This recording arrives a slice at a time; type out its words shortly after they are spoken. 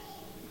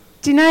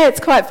Do you know, it's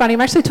quite funny.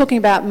 I'm actually talking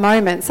about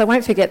moments. I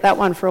won't forget that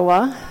one for a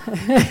while.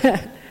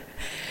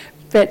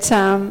 But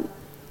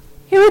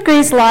who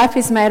agrees life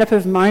is made up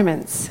of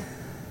moments?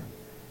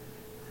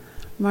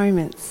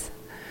 Moments.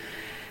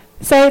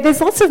 So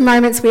there's lots of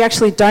moments we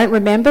actually don't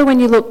remember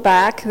when you look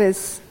back.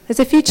 There's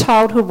a few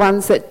childhood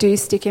ones that do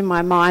stick in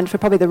my mind for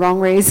probably the wrong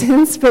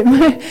reasons, but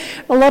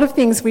a lot of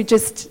things we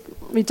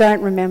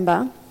don't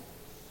remember.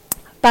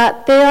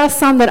 But there are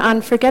some that are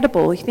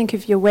unforgettable. You think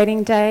of your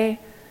wedding day.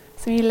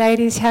 Some of you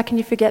ladies, how can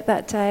you forget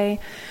that day?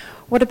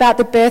 What about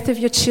the birth of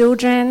your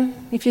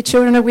children? If your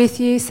children are with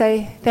you,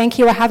 say, thank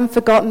you, I haven't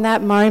forgotten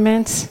that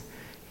moment.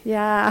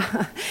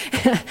 Yeah.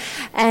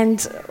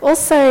 And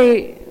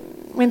also,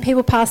 when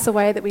people pass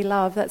away that we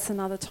love, that's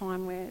another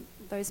time where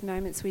those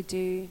moments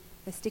they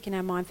stick in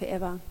our mind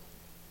forever.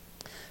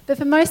 But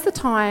for most of the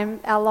time,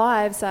 our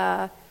lives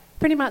are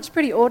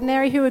pretty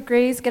ordinary. Who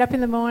agrees? Get up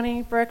in the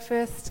morning,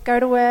 breakfast, go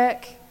to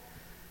work,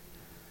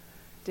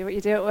 do what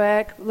you do at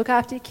work, look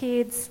after your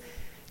kids,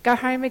 go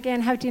home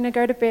again, have dinner,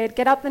 go to bed,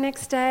 get up the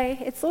next day.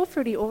 It's all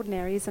pretty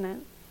ordinary, isn't it?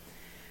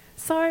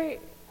 So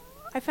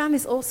I found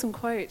this awesome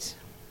quote,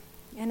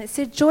 and it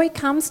said, joy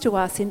comes to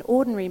us in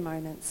ordinary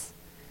moments.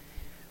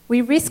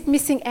 We risk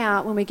missing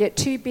out when we get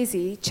too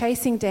busy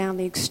chasing down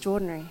the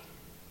extraordinary.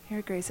 Who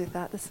agrees with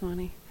that this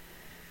morning?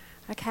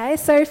 Okay,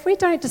 so if we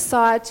don't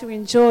decide to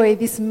enjoy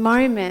this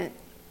moment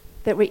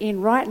that we're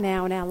in right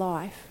now in our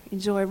life,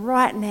 enjoy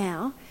right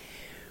now,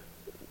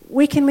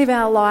 we can live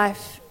our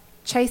life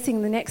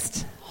chasing the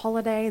next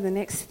holiday, the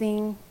next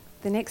thing,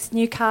 the next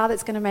new car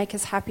that's going to make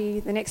us happy,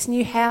 the next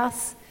new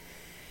house,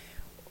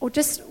 or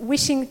just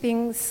wishing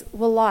things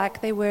were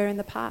like they were in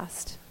the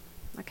past.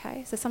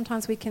 Okay, so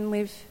sometimes we can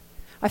live...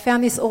 I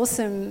found this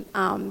awesome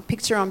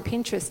picture on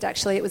Pinterest,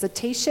 actually. It was a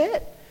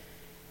T-shirt,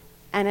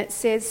 and it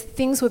says,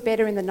 things were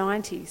better in the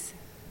 90s.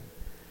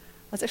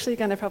 I was actually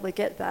going to probably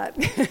get that,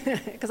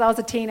 because I was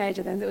a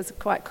teenager then. It was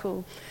quite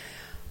cool.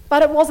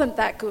 But it wasn't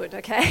that good,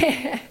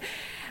 okay?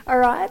 All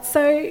right,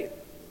 so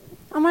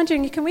I'm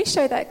wondering, can we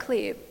show that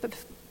clip? But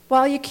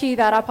while you cue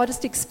that up, I'll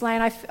just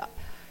explain.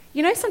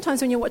 You know,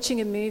 sometimes when you're watching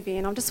a movie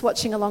and I'm just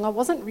watching along, I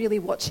wasn't really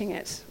watching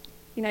it.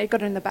 You know, you've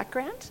got it in the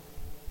background.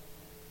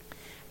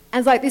 And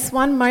it's like this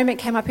one moment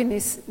came up in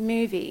this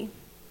movie,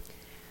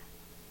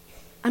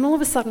 and all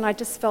of a sudden I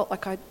just felt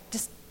like I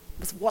just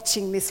was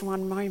watching this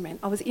one moment.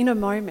 I was in a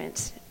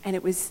moment, and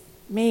it was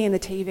me and the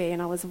TV,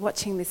 and I was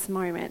watching this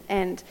moment,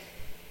 and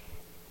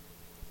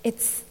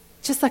it's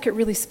just like it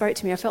really spoke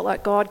to me. I felt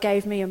like God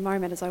gave me a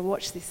moment as I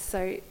watched this.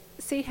 So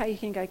see how you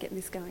can go getting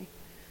this going.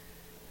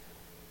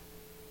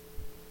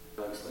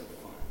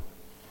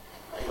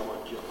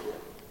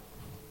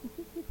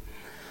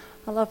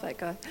 I love that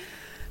guy.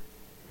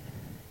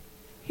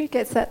 Who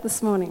gets that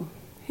this morning?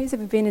 Who's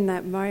ever been in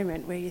that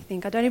moment where you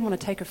think, I don't even want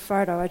to take a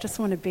photo, I just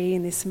want to be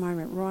in this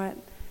moment right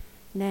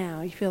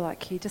now? You feel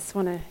like you just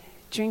want to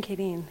drink it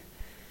in.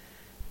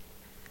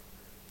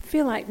 I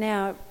feel like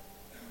now,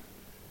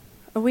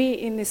 are we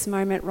in this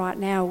moment right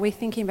now? Are we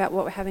thinking about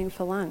what we're having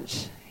for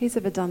lunch? Who's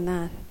ever done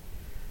that?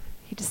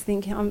 You just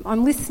think,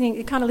 I'm listening,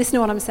 you kind of listen to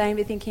what I'm saying,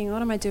 but thinking,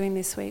 what am I doing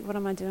this week? What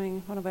am I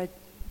doing? What am I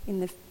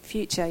in the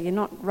future? You're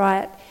not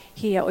right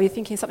here, or you're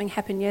thinking something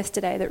happened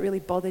yesterday that really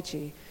bothered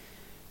you,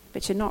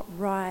 but you're not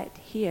right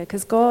here,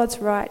 because God's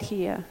right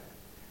here,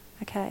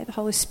 okay? The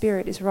Holy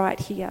Spirit is right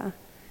here,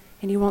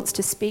 and He wants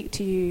to speak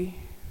to you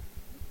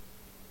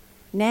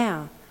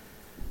now.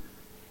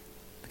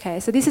 Okay,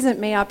 so this isn't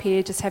me up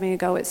here just having a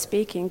go at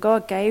speaking.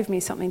 God gave me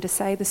something to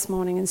say this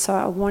morning, and so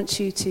I want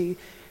you to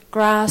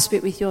grasp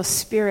it with your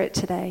spirit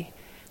today.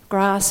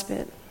 Grasp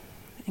it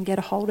and get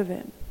a hold of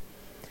it.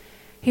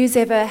 Who's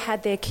ever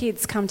had their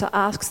kids come to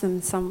ask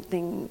them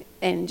something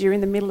and you're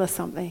in the middle of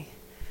something?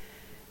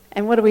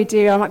 And what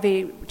do? I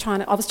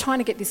was trying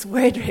to get this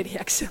word ready,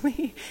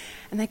 actually.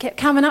 And they kept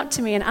coming up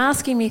to me and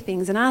asking me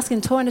things and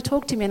trying to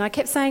talk to me. And I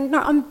kept saying, no,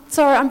 I'm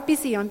sorry, I'm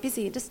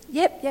busy. Just,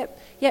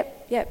 yep.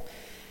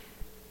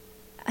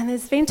 And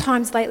there's been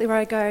times lately where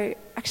I go,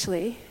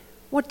 actually,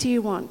 what do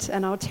you want?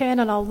 And I'll turn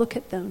and I'll look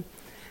at them.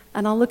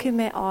 And I'll look in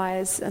their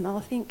eyes and I'll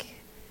think,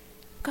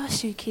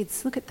 gosh, you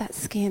kids, look at that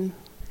skin.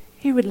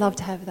 Who would love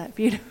to have that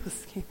beautiful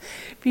skin?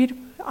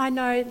 Beautiful. I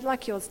know,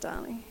 like yours,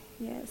 darling.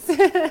 Yes.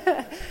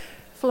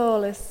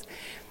 Flawless.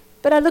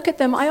 But I look at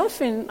them, I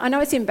know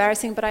it's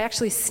embarrassing, but I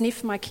actually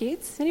sniff my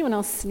kids. Anyone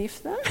else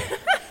sniff them?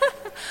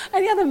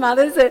 And the other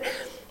mothers,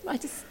 I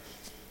just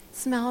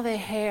smell their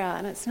hair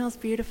and it smells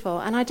beautiful.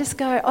 And I just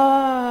go,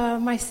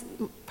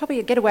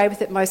 probably get away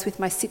with it most with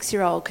my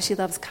 6-year-old because she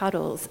loves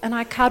cuddles. And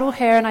I cuddle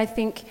her and I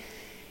think,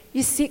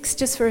 you're 6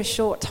 just for a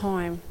short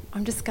time.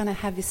 I'm just going to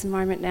have this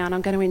moment now and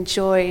I'm going to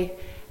enjoy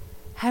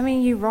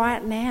having you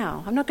right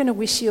now. I'm not going to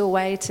wish you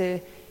away to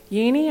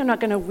uni. I'm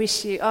not going to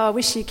wish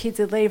you kids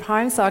would leave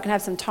home so I can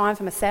have some time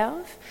for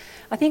myself.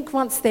 I think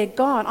once they're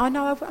gone, I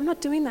know I'm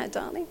not doing that,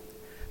 darling.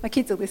 My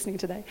kids are listening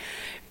today.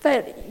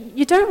 But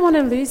you don't want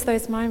to lose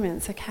those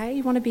moments, okay?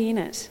 You want to be in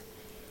it.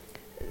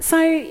 So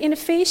in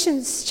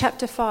Ephesians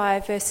chapter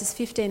 5, verses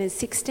 15 and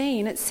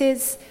 16, it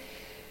says,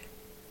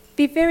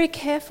 be very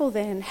careful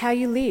then how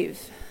you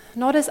live,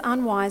 not as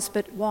unwise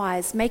but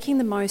wise, making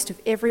the most of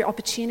every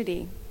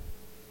opportunity.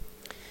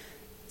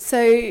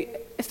 So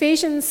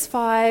Ephesians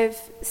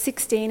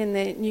 5:16 in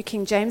the New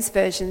King James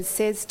Version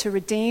says to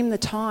redeem the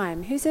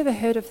time. Who's ever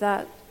heard of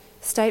that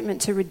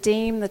statement, to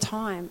redeem the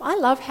time? I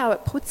love how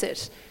it puts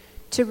it,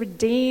 to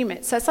redeem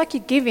it. So it's like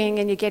you're giving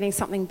and you're getting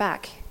something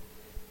back.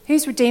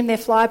 Who's redeemed their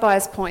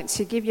Flybuys points?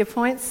 You give your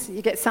points,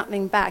 you get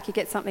something back, you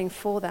get something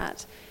for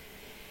that.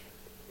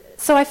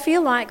 So I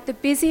feel like the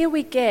busier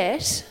we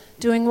get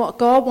doing what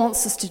God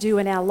wants us to do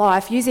in our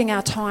life, using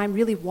our time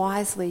really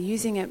wisely,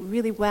 using it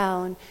really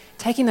well and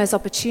taking those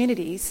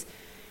opportunities,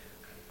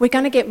 we're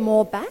going to get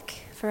more back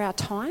for our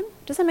time.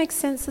 Does that make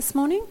sense this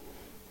morning?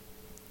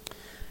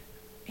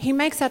 He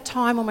makes our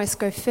time almost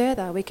go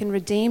further. We can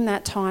redeem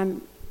that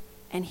time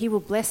and he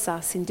will bless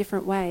us in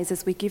different ways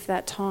as we give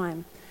that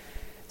time.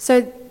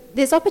 So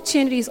there's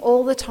opportunities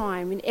all the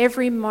time, in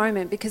every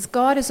moment, because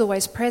God is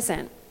always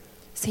present.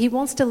 So he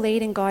wants to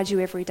lead and guide you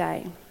every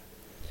day.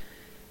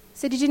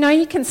 So did you know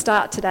you can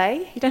start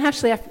today? You don't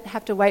actually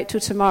have to wait till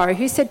tomorrow.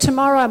 Who said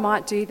tomorrow I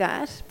might do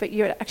that, but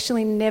you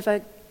actually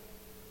never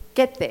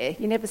get there.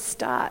 You never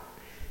start.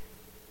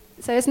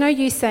 So there's no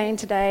use saying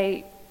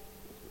today,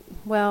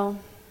 well,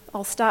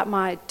 I'll start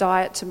my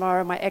diet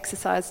tomorrow, my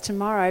exercise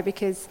tomorrow,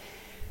 because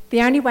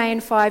the only way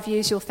in 5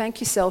 years you'll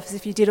thank yourself is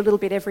if you did a little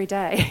bit every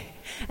day.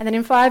 And then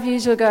in 5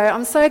 years you'll go,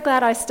 I'm so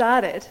glad I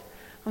started.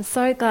 I'm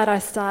so glad I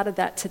started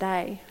that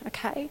today,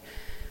 okay?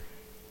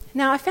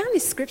 Now, I found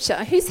this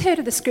scripture. Who's heard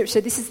of the scripture,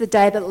 this is the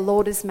day that the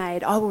Lord has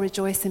made, I will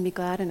rejoice and be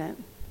glad in it?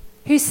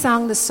 Who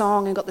sung the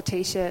song and got the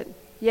T-shirt?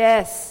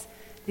 Yes,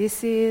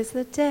 this is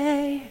the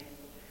day.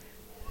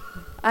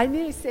 I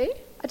knew, see?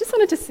 I just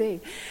wanted to see.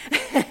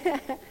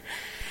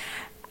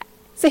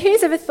 So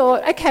who's ever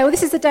thought, okay, well,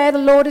 this is the day the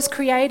Lord has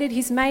created,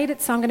 he's made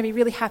it, so I'm going to be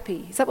really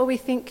happy. Is that what we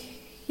think?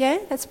 Yeah,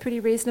 that's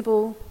pretty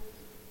reasonable.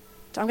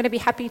 I'm going to be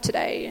happy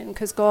today and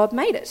because God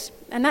made it.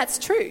 And that's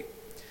true.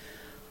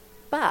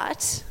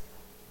 But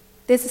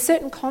there's a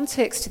certain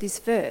context to this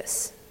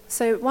verse.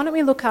 So why don't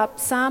we look up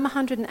Psalm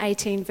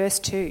 118, verse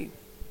 2.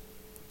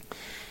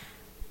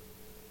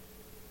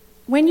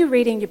 When you're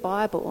reading your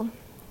Bible,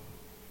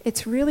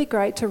 it's really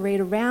great to read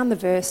around the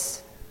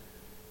verse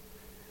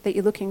that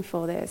you're looking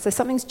for there. So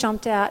something's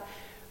jumped out,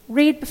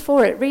 read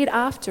before it, read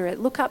after it,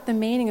 look up the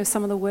meaning of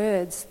some of the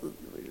words,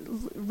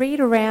 read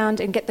around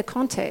and get the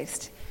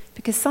context,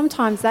 because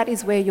sometimes that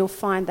is where you'll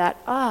find that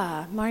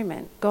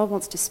moment God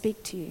wants to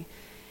speak to you.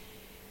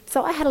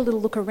 So I had a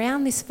little look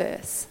around this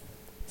verse.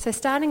 So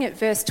starting at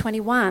verse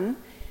 21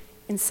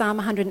 in Psalm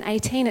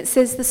 118, it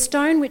says, "The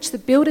stone which the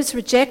builders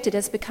rejected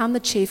has become the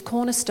chief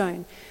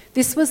cornerstone.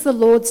 This was the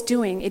Lord's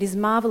doing. It is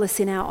marvellous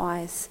in our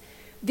eyes.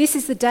 This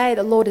is the day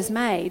the Lord has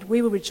made.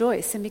 We will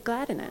rejoice and be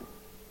glad in it."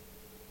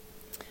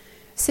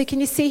 So can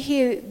you see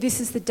here,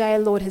 this is the day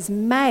the Lord has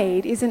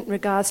made, isn't in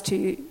regards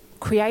to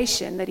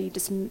creation that he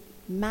just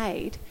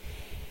made.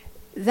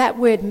 That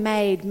word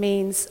made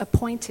means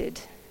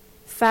appointed,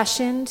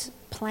 fashioned,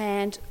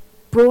 planned,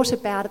 brought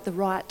about at the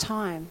right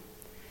time.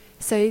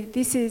 So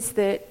this is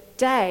the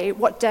day.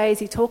 What day is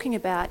he talking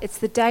about? It's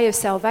the day of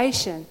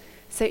salvation.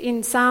 So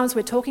in Psalms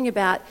we're talking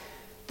about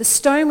the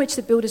stone which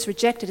the builders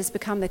rejected has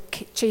become the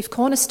chief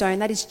cornerstone.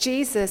 That is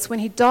Jesus. When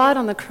he died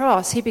on the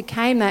cross, he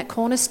became that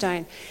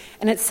cornerstone.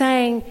 And it's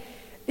saying,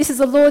 this is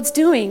the Lord's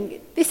doing.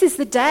 This is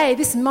the day,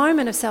 this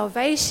moment of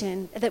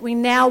salvation that we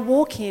now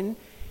walk in.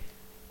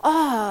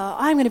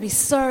 I'm going to be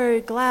so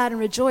glad and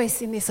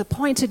rejoice in this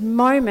appointed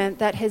moment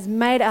that has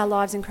made our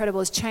lives incredible,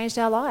 has changed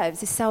our lives,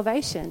 this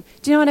salvation.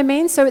 Do you know what I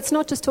mean? So it's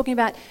not just talking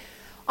about,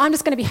 I'm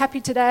just going to be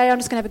happy today, I'm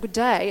just going to have a good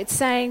day. It's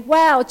saying,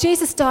 wow,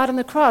 Jesus died on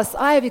the cross.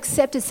 I have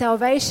accepted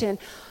salvation.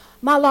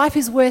 My life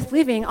is worth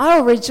living. I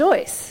will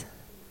rejoice.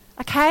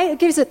 Okay? It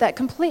gives it that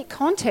complete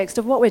context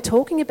of what we're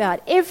talking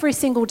about. Every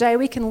single day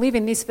we can live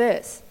in this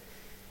verse.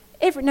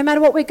 No matter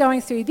what we're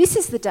going through, this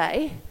is the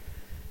day,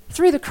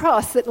 through the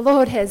cross, that the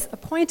Lord has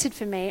appointed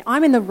for me.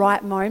 I'm in the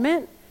right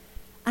moment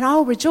and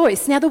I'll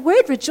rejoice. Now, the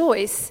word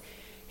rejoice,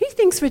 who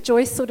thinks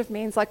rejoice sort of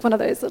means like one of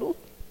those little,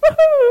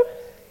 woohoo,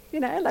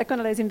 like one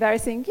of those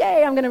embarrassing,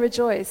 yay, I'm going to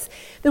rejoice.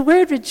 The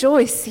word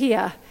rejoice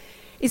here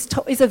is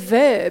a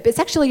verb. It's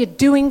actually a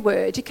doing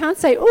word. You can't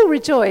say, oh,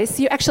 rejoice.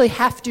 You actually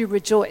have to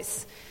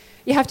rejoice.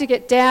 You have to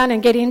get down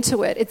and get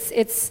into it.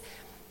 It's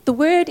the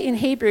word in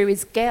Hebrew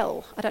is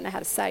gel. I don't know how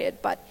to say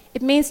it, but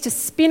it means to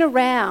spin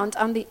around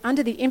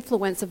under the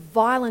influence of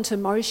violent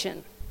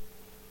emotion.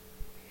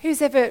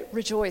 Who's ever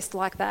rejoiced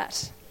like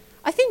that?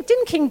 I think,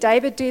 didn't King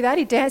David do that?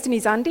 He danced in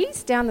his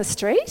undies down the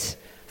street,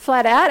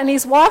 flat out, and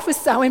his wife was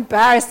so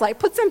embarrassed, like,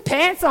 put some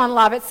pants on,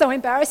 love, it's so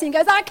embarrassing. He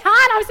goes, I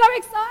can't, I'm so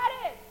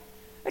excited.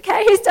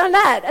 Okay, who's done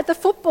that? At the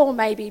football,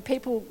 maybe,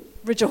 people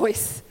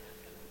rejoice.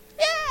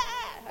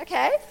 Yeah,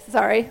 okay,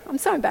 sorry, I'm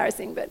so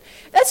embarrassing, but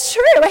that's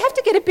true. I have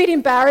to get a bit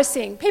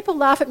embarrassing. People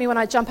laugh at me when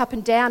I jump up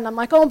and down, and I'm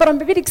like, oh, but I'm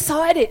a bit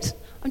excited.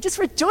 I'm just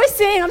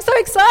rejoicing, I'm so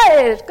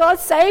excited. God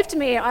saved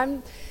me,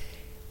 I'm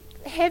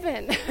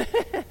heaven.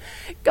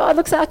 God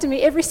looks after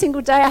me every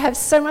single day. I have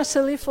so much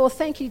to live for.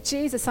 Thank you,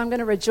 Jesus. I'm going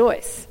to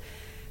rejoice.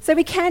 So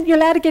you're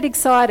allowed to get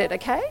excited,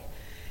 okay?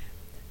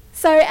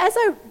 So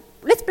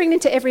let's bring it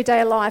into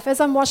everyday life. As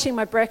I'm washing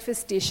my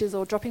breakfast dishes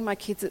or dropping my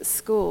kids at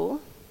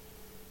school,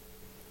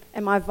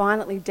 am I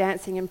violently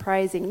dancing and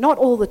praising? Not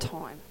all the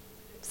time.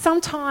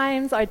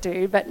 Sometimes I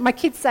do, but my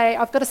kids say,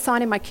 I've got a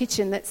sign in my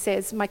kitchen that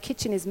says my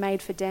kitchen is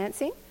made for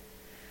dancing,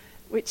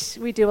 which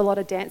we do a lot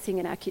of dancing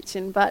in our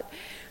kitchen, but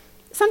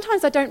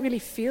sometimes I don't really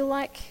feel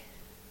like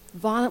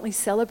violently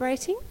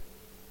celebrating.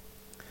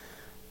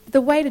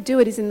 The way to do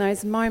it is in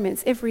those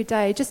moments every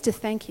day, just to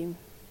thank him,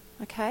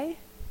 okay?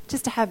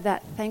 Just to have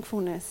that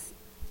thankfulness,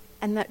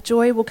 and that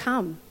joy will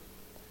come,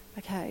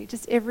 okay?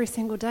 Just every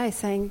single day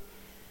saying,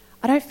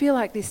 I don't feel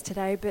like this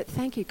today, but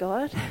thank you,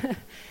 God.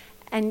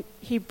 And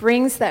he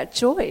brings that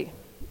joy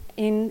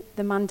in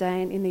the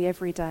mundane, in the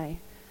everyday,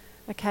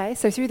 okay?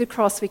 So through the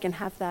cross we can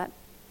have that.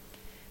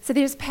 So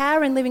there's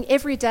power in living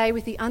every day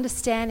with the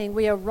understanding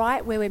we are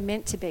right where we're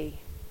meant to be,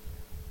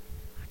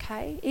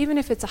 okay? Even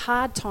if it's a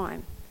hard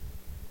time.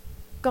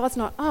 God's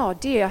not, oh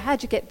dear,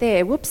 how'd you get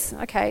there? Whoops,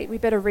 okay, we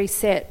better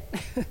reset.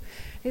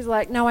 He's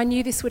like, no, I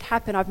knew this would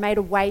happen. I've made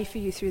a way for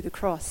you through the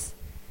cross.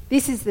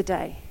 This is the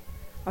day.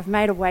 I've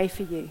made a way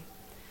for you.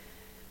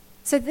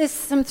 So there's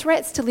some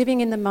threats to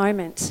living in the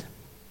moment.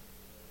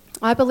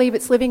 I believe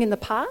it's living in the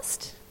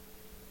past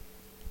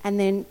and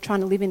then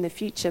trying to live in the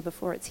future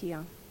before it's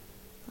here.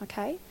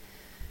 Okay?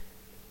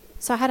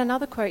 So I had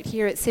another quote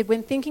here. It said,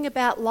 when thinking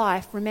about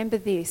life, remember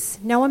this: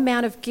 no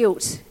amount of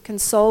guilt can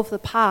solve the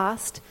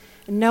past,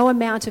 and no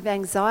amount of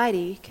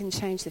anxiety can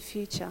change the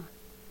future.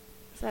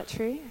 Is that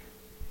true?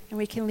 And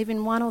we can live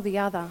in one or the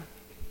other.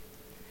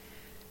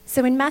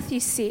 So in Matthew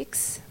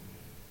 6,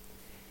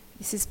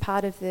 this is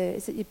part of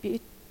is it your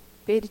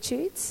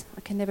Beatitudes?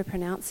 I can never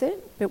pronounce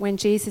it. But when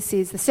Jesus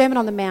is, the Sermon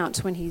on the Mount,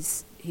 when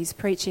he's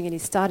preaching and he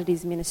started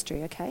his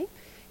ministry, okay,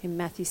 in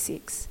Matthew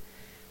 6.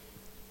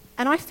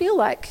 And I feel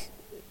like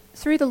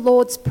through the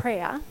Lord's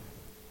Prayer,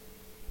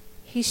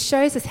 he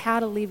shows us how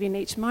to live in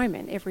each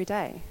moment every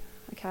day.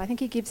 Okay, I think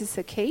he gives us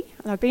a key.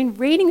 And I've been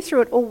reading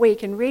through it all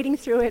week and reading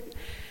through it.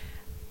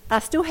 I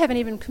still haven't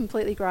even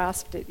completely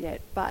grasped it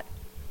yet. But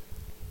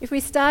if we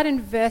start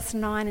in verse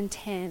 9 and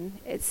 10,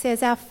 it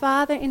says, Our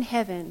Father in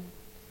heaven,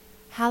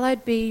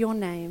 hallowed be your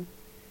name.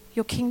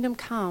 Your kingdom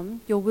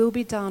come, your will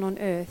be done on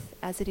earth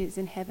as it is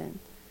in heaven.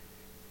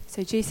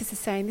 So Jesus is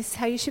saying, this is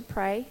how you should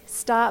pray.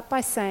 Start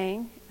by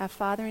saying, Our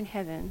Father in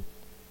heaven,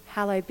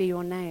 hallowed be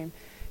your name.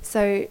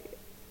 So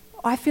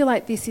I feel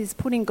like this is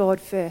putting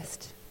God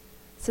first.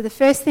 So the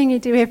first thing you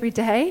do every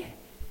day,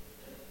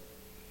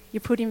 you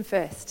put him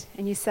first.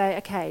 And you say,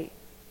 okay,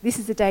 this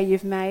is the day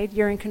you've made.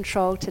 You're in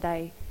control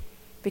today.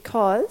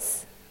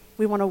 Because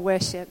we want to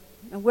worship.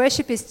 And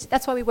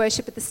that's why we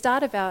worship at the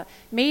start of our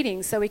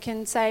meetings. So we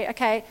can say,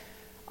 okay,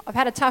 I've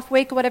had a tough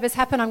week or whatever's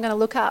happened, I'm going to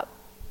look up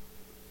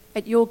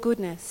at your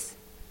goodness.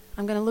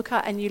 I'm going to look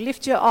up, and you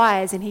lift your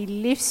eyes and he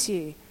lifts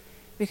you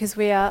because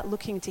we are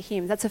looking to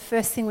him. That's the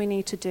first thing we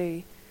need to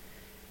do.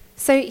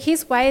 So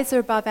his ways are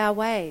above our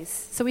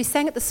ways. So we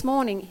sang it this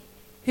morning,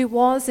 who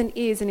was and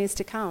is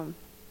to come.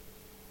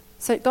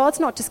 So God's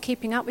not just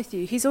keeping up with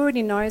you. He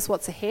already knows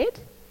what's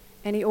ahead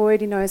and he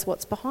already knows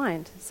what's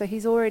behind. So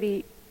he's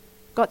already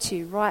got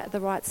you right at the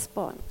right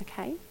spot,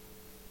 okay?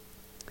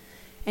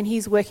 And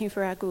he's working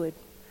for our good.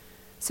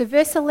 So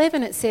verse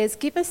 11, it says,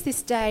 give us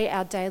this day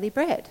our daily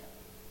bread.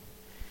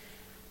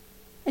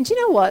 And do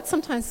you know what?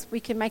 Sometimes we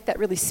can make that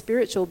really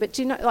spiritual, but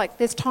do you know, like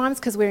there's times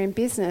because we're in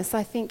business,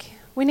 I think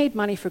we need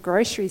money for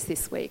groceries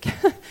this week.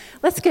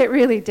 Let's get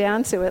really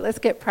down to it. Let's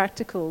get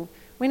practical.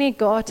 We need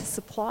God to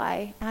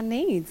supply our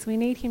needs. We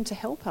need him to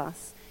help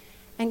us.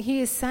 And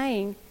he is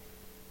saying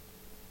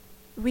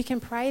we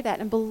can pray that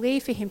and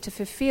believe for him to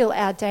fulfill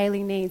our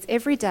daily needs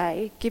every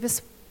day. Give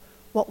us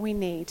what we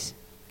need.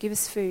 Give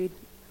us food.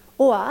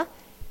 Or,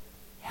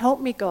 help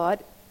me,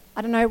 God.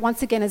 I don't know,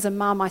 once again as a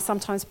mum, I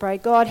sometimes pray,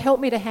 God, help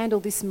me to handle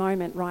this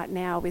moment right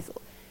now with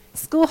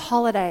school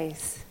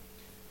holidays.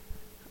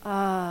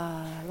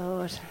 Ah,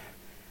 Lord.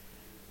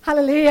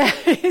 Hallelujah.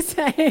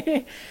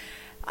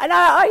 I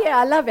know, oh yeah,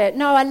 I love it.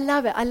 No, I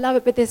love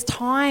it. But there's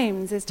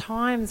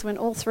times when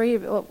all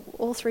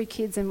three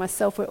kids and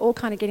myself, we're all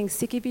kind of getting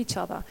sick of each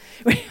other.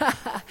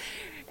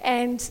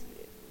 And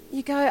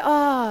you go,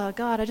 oh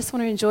God, I just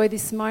want to enjoy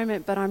this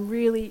moment, but I'm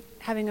really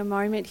having a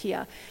moment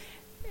here.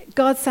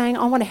 God's saying,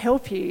 I want to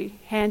help you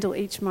handle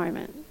each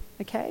moment,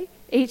 okay?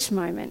 Each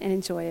moment, and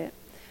enjoy it.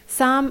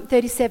 Psalm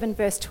 37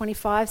 verse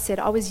 25 said,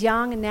 I was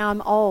young and now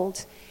I'm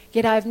old,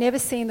 yet I have never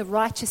seen the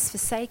righteous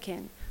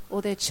forsaken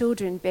or their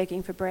children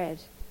begging for bread.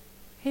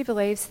 Who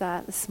believes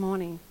that this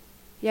morning?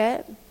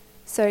 Yeah?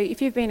 So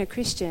if you've been a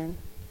Christian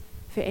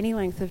for any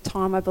length of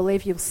time, I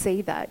believe you'll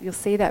see that. You'll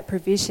see that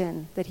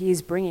provision that he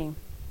is bringing.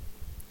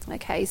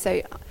 Okay,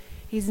 so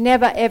he's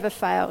never ever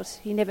failed.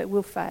 He never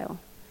will fail.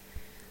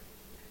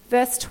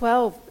 Verse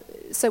 12,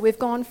 so we've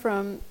gone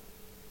from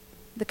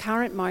the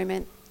current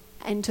moment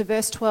and to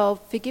verse 12,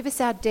 forgive us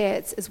our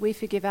debts as we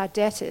forgive our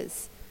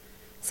debtors.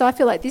 So I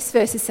feel like this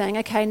verse is saying,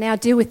 okay, now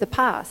deal with the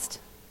past.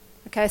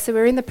 Okay, so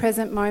we're in the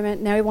present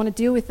moment, now we want to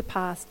deal with the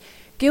past.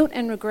 Guilt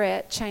and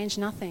regret change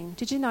nothing.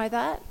 Did you know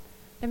that?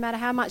 No matter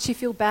how much you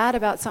feel bad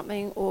about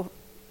something or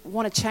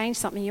want to change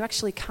something, you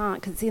actually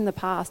can't because it's in the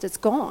past, it's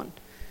gone.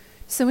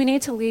 So we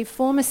need to leave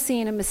former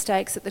sin and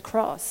mistakes at the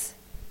cross.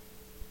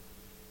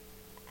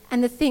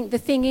 And the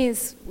thing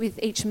is, with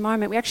each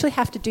moment, we actually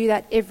have to do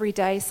that every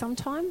day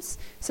sometimes.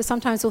 So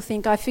sometimes we'll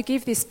think, I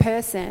forgive this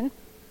person,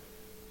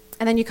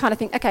 and then you kind of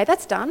think, okay,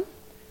 that's done.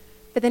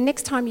 But the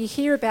next time you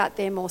hear about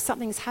them or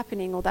something's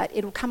happening or that,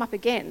 it'll come up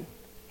again.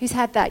 Who's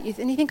had that?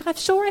 And you think, I'm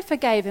sure I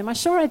forgave him. I'm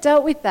sure I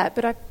dealt with that,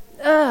 but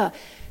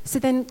So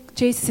then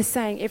Jesus is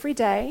saying, every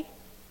day,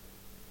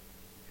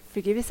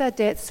 forgive us our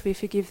debts, we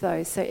forgive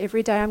those. So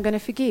every day I'm going to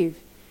forgive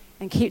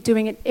and keep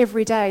doing it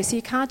every day. So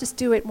you can't just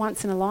do it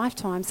once in a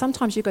lifetime.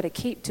 Sometimes you've got to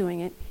keep doing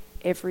it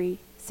every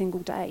single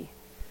day.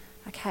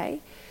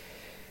 Okay?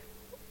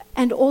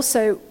 And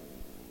also,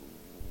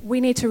 we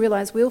need to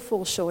realise we'll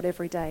fall short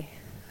every day.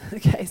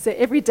 Okay, so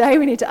every day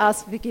we need to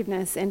ask for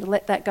forgiveness and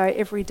let that go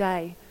every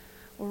day.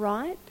 All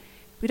right?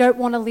 We don't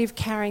want to live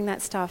carrying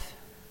that stuff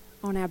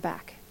on our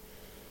back.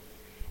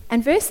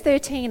 And verse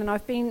 13, and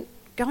I've been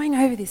going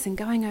over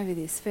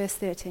this, verse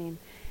 13.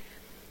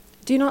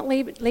 Do not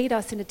lead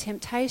us into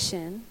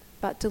temptation,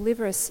 but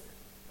deliver us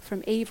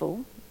from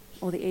evil,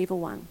 or the evil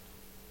one.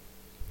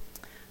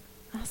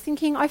 I was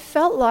thinking, I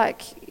felt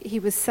like he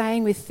was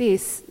saying with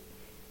this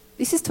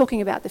is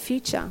talking about the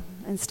future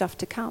and stuff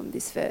to come,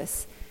 this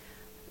verse.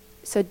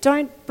 So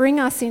don't bring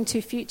us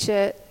into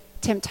future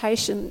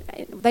temptation.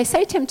 They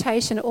say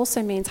temptation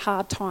also means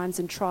hard times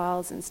and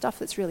trials and stuff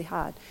that's really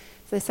hard.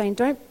 So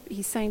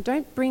he's saying,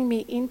 don't bring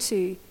me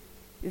into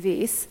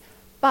this,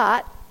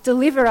 but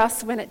deliver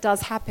us when it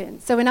does happen.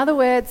 So in other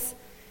words,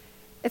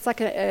 it's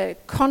like a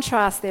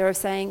contrast there of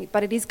saying,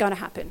 but it is going to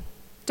happen.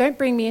 Don't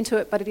bring me into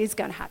it, but it is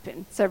going to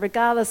happen. So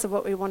regardless of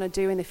what we want to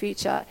do in the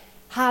future,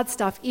 hard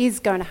stuff is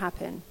going to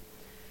happen.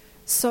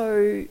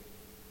 So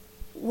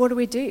what do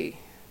we do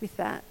with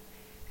that?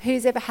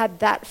 Who's ever had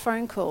that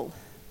phone call?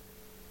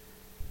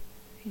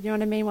 You know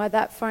what I mean by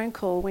that phone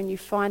call, when you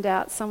find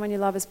out someone you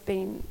love has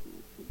been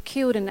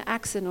killed in an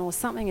accident or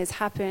something has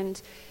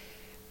happened,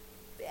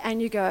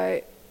 and you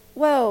go,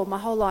 well, my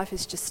whole life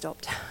has just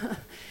stopped.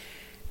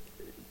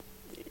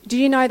 Do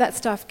you know that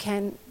stuff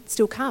can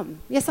still come?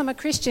 Yes, I'm a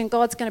Christian,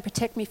 God's going to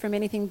protect me from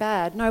anything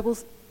bad. No, well,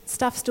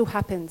 stuff still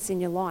happens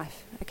in your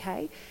life,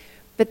 okay?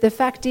 But the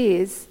fact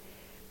is,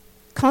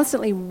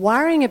 constantly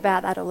worrying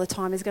about that all the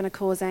time is going to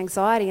cause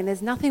anxiety, and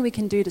there's nothing we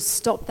can do to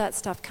stop that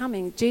stuff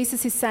coming.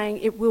 Jesus is saying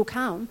it will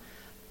come,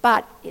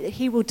 but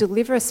he will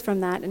deliver us from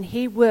that, and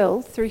he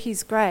will, through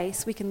his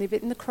grace, we can live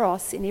it in the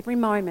cross in every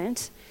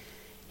moment.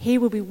 He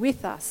will be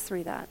with us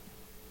through that.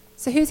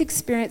 So who's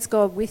experienced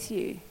God with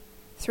you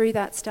through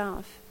that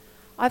stuff?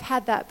 I've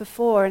had that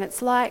before, and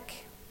it's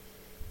like,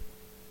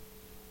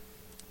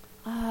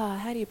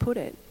 how do you put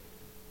it?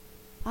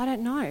 I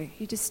don't know.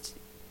 It's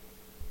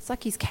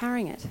like he's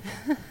carrying it.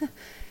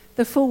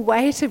 The full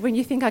weight of when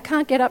you think, I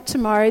can't get up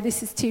tomorrow,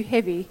 this is too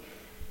heavy.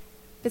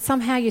 But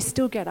somehow you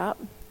still get up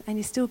and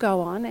you still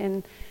go on.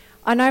 And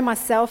I know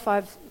myself,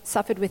 I've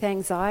suffered with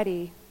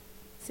anxiety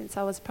since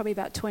I was probably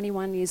about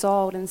 21 years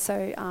old. And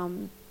so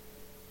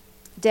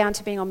down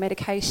to being on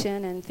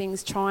medication and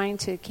things, trying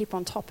to keep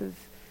on top of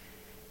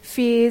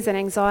fears and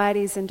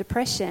anxieties and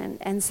depression.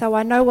 And so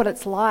I know what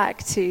it's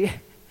like to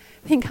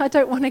think I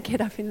don't want to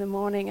get up in the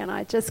morning and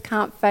I just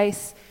can't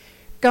face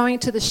going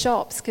to the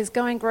shops, because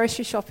going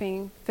grocery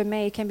shopping for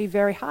me can be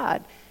very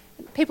hard.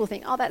 People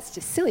think, oh, that's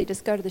just silly,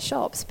 just go to the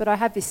shops. But I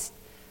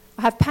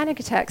have panic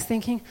attacks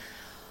thinking,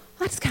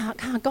 I just can't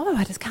go.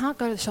 I just can't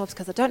go to the shops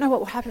because I don't know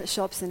what will happen at the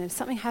shops, and if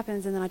something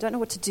happens and then I don't know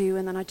what to do,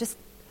 and then I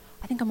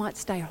think I might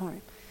stay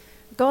home.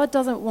 God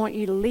doesn't want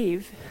you to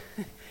live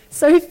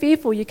so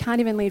fearful you can't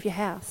even leave your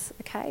house,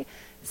 okay?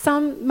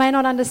 Some may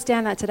not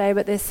understand that today,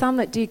 but there's some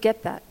that do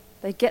get that.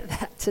 They get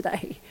that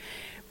today.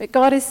 But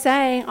God is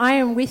saying, I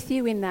am with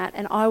you in that,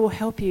 and I will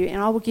help you,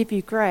 and I will give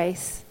you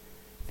grace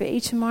for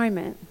each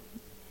moment.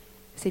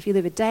 So if you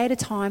live a day at a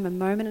time, a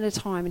moment at a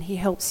time, and he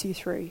helps you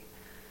through.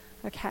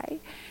 Okay?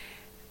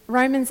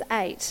 Romans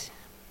 8.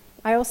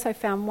 I also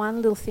found one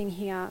little thing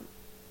here.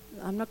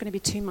 I'm not going to be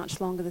too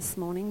much longer this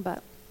morning,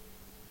 but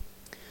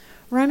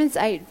Romans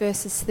 8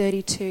 verses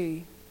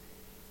 32.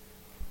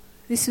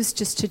 This was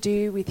just to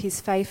do with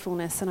his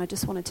faithfulness, and I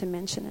just wanted to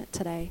mention it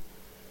today.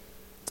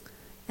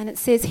 And it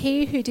says,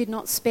 he who did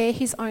not spare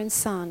his own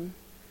son,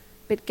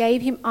 but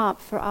gave him up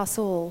for us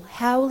all,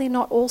 how will he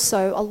not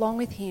also, along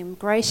with him,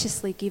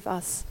 graciously give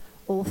us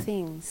all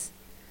things?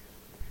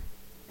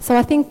 So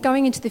I think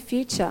going into the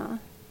future,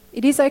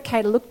 it is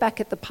okay to look back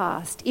at the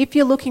past. If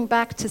you're looking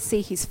back to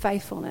see his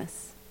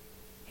faithfulness,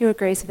 who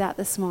agrees with that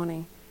this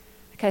morning?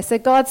 Okay, so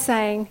God's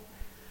saying,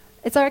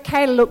 it's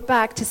okay to look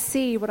back to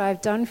see what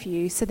I've done for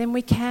you, so then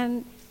we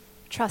can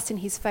trust in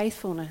his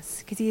faithfulness,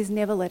 because he has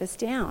never let us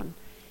down.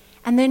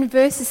 And then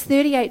verses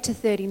 38 to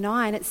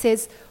 39, it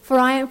says, for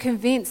I am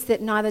convinced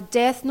that neither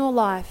death nor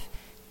life,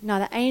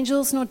 neither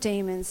angels nor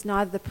demons,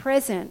 neither the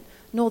present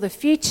nor the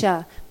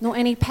future, nor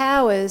any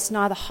powers,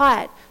 neither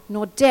height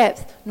nor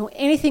depth, nor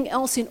anything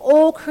else in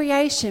all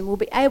creation will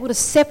be able to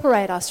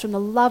separate us from the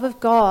love of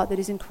God that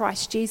is in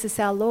Christ Jesus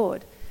our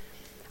Lord.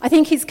 I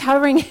think he's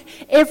covering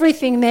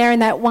everything there in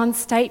that one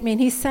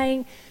statement. He's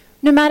saying,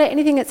 no matter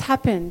anything that's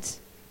happened,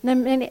 no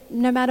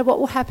matter what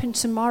will happen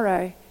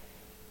tomorrow,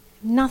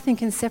 nothing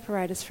can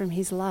separate us from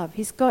his love.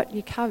 He's got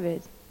you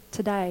covered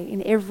today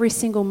in every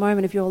single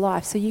moment of your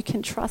life, so you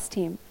can trust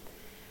him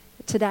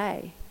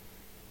today.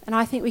 And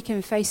I think we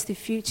can face the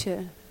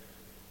future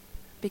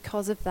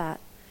because of that.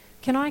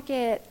 Can I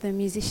get the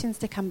musicians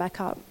to come back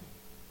up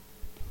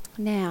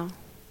now?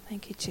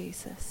 Thank you,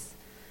 Jesus.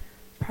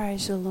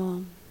 Praise your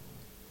Lord.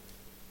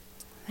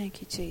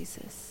 Thank you,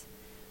 Jesus.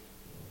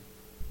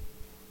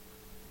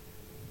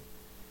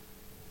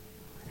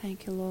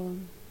 Thank you, Lord.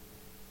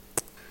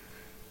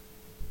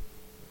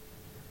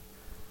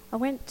 I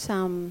went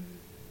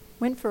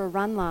for a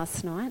run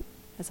last night,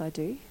 as I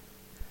do,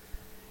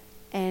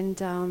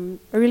 and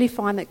I really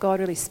find that God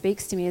really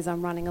speaks to me as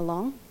I'm running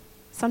along.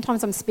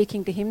 Sometimes I'm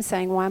speaking to him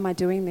saying, why am I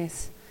doing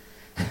this?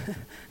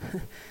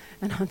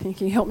 And I'm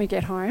thinking, help me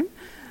get home.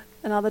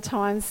 And other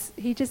times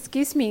he just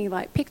gives me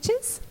like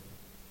pictures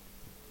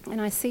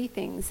and I see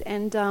things.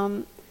 And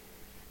it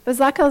was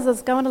like as I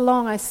was going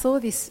along, I saw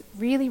this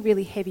really,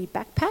 really heavy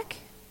backpack.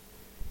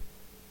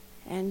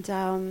 And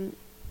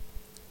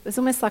it was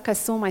almost like I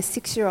saw my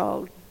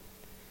 6-year-old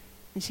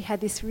and she had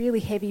this really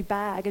heavy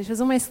bag. And she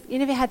was almost, you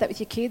never had that with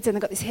your kids and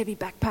they've got this heavy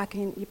backpack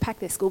and you pack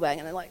their school bag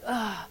and they're like,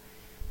 oh,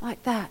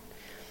 like that.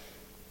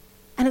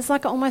 And it's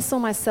like I almost saw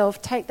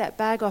myself take that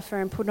bag off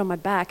her and put it on my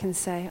back and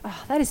say,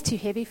 oh, that is too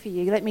heavy for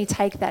you. Let me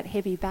take that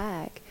heavy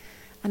bag.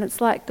 And it's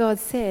like God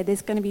said,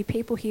 there's going to be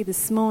people here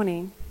this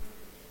morning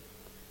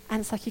and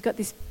it's like you've got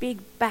this big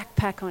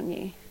backpack on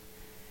you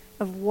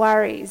of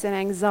worries and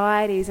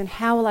anxieties and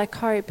how will I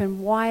cope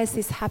and why has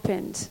this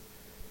happened?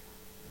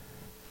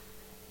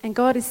 And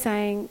God is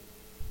saying,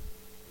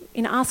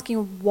 in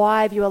asking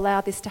why have you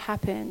allowed this to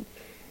happen,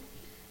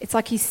 it's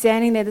like he's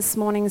standing there this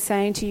morning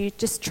saying to you,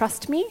 just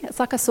trust me. It's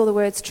like I saw the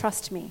words,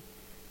 trust me.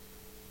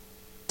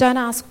 Don't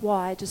ask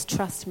why, just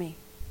trust me.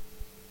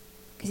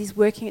 Because he's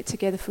working it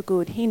together for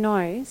good. He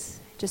knows,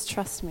 just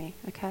trust me,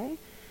 okay?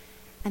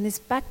 And this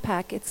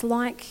backpack, it's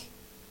like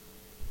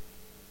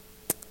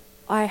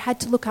I had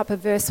to look up a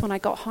verse when I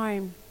got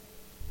home.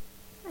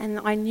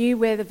 And I knew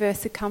where the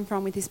verse had come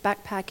from with this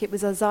backpack. It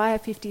was Isaiah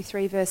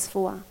 53 verse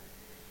 4.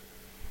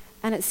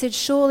 And it said,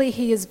 surely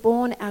he has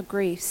borne our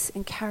griefs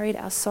and carried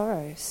our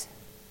sorrows.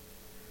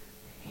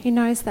 He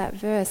knows that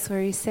verse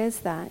where he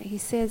says that. He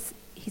says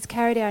he's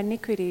carried our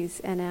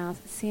iniquities and our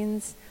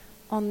sins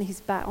on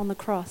his back, on the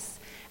cross.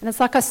 And it's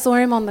like I saw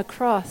him on the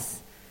cross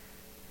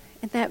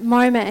at that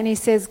moment and he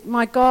says,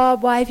 my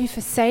God, why have you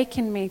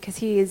forsaken me? Because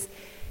he is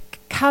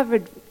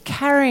covered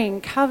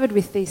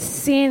with this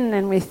sin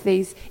and with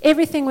these,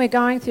 everything we're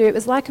going through. It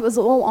was like it was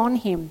all on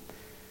him.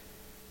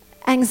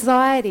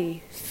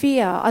 Anxiety,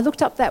 fear. I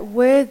looked up that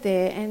word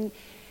there and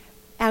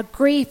our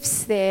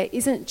griefs there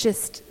isn't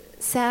just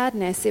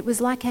sadness. It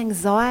was like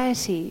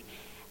anxiety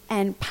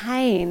and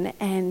pain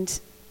and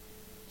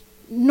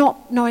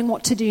not knowing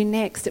what to do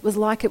next. It was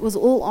like it was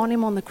all on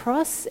him on the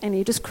cross and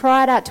he just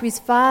cried out to his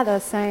Father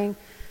saying,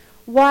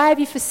 why have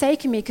you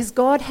forsaken me? Because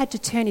God had to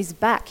turn his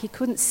back. He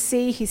couldn't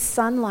see his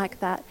son like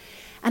that.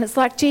 And it's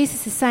like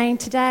Jesus is saying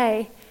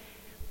today,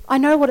 I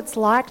know what it's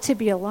like to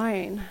be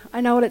alone. I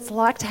know what it's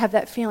like to have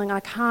that feeling I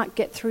can't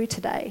get through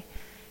today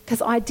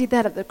because I did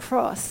that at the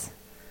cross.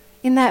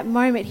 In that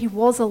moment, he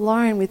was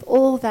alone with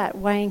all that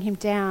weighing him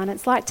down.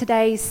 It's like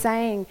today he's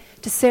saying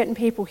to certain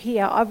people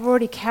here, I've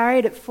already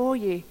carried it for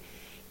you.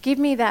 Give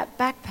me that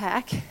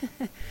backpack.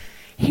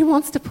 He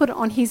wants to put it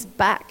on his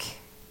back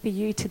for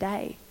you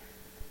today.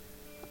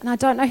 And I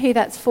don't know who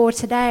that's for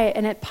today,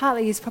 and it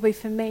partly is probably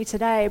for me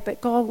today, but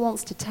God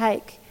wants to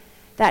take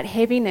that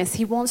heaviness.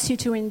 He wants you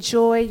to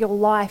enjoy your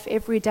life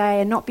every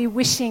day and not be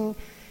wishing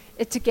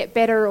it to get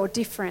better or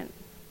different.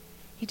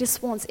 He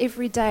just wants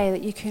every day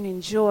that you can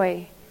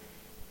enjoy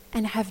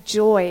and have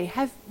joy,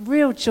 have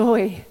real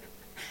joy,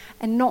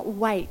 and not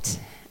wait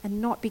and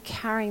not be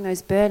carrying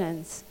those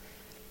burdens.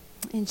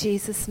 In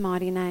Jesus'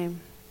 mighty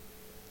name.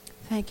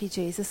 Thank you,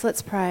 Jesus.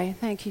 Let's pray.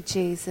 Thank you,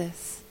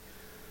 Jesus.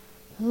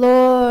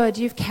 Lord,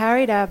 you've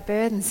carried our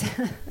burdens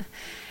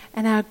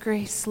and our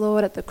griefs,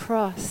 Lord, at the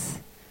cross.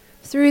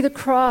 Through the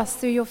cross,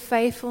 through your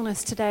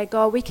faithfulness today,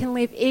 God, we can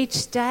live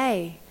each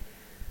day,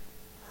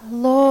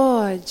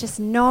 Lord, just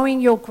knowing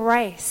your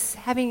grace,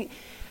 having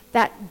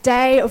that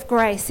day of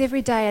grace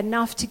every day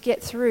enough to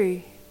get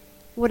through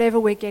whatever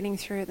we're getting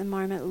through at the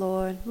moment,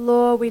 Lord.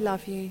 Lord, we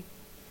love you.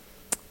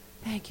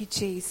 Thank you,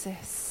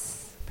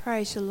 Jesus.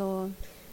 Praise you, Lord.